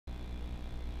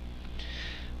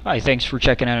Hi, thanks for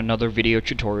checking out another video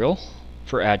tutorial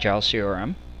for Agile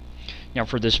CRM. Now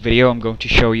for this video I'm going to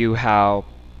show you how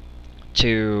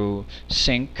to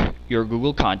sync your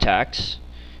Google contacts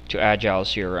to Agile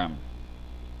CRM.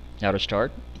 Now to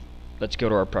start, let's go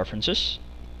to our preferences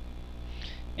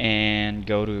and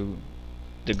go to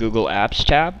the Google Apps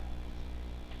tab.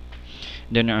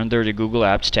 Then under the Google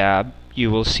Apps tab you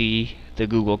will see the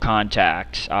Google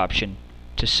Contacts option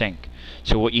to sync.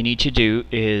 So what you need to do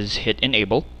is hit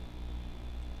enable.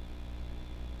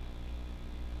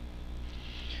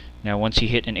 Now once you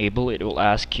hit enable, it will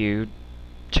ask you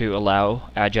to allow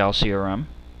Agile CRM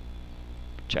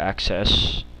to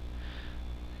access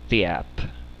the app.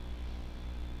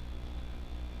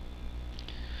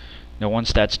 Now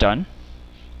once that's done,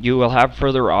 you will have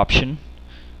further options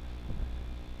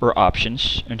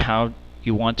on how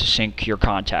you want to sync your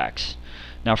contacts.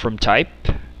 Now for type,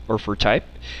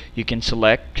 you can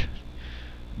select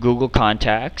Google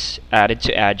Contacts added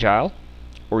to Agile,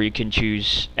 or you can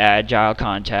choose Agile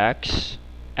Contacts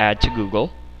add to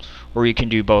Google, or you can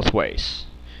do both ways.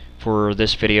 For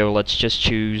this video, let's just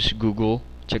choose Google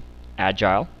to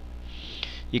Agile.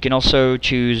 You can also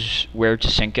choose where to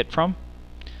sync it from.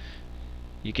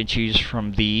 You can choose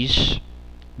from these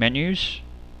menus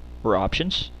or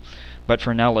options, but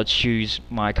for now let's choose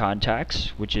My Contacts,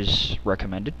 which is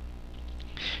recommended.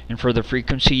 And for the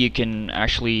frequency, you can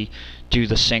actually do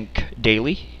the sync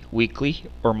daily, weekly,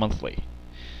 or monthly.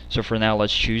 So for now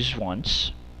let's choose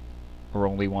once, or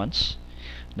only once,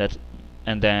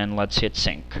 and then let's hit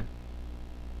sync.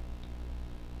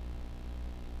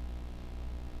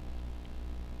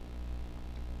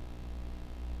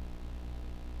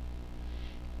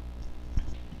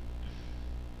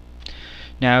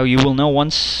 Now you will know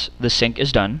once the sync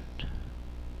is done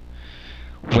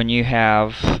when you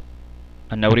have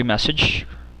a noti message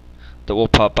that will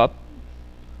pop up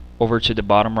over to the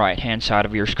bottom right hand side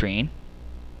of your screen,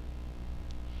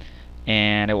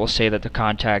 and it will say that the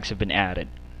contacts have been added.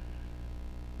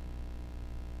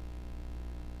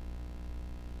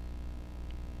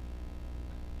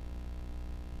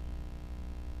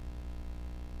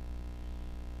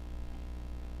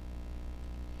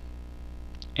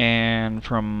 And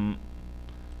from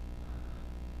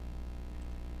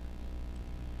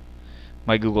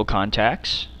my Google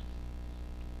Contacts,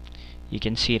 you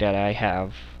can see that I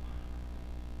have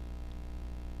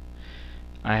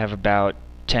about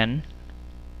 10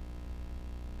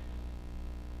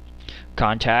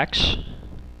 contacts.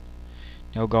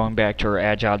 Now going back to our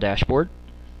Agile dashboard,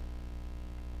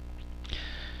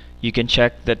 you can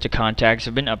check that the contacts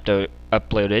have been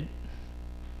uploaded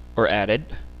or added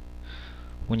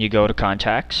when you go to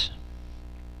Contacts.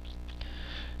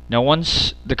 Now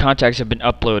once the contacts have been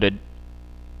uploaded,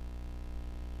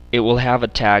 it will have a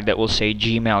tag that will say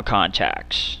Gmail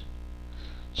Contacts,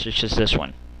 such as this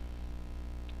one.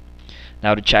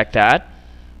 Now to check that,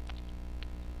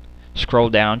 scroll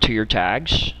down to your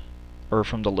tags, or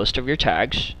from the list of your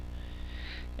tags,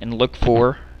 and look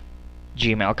for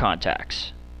Gmail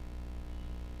Contacts.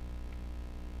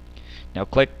 Now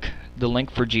click the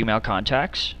link for Gmail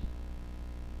Contacts,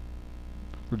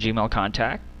 or Gmail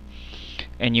Contact,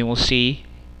 and you will see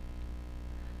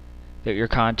that your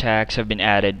contacts have been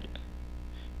added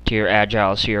to your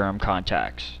Agile CRM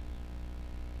contacts.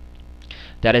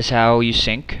 That is how you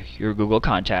sync your Google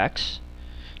Contacts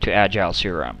to Agile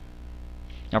CRM.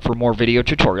 Now for more video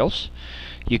tutorials,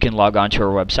 you can log on to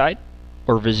our website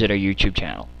or visit our YouTube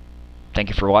channel. Thank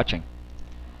you for watching.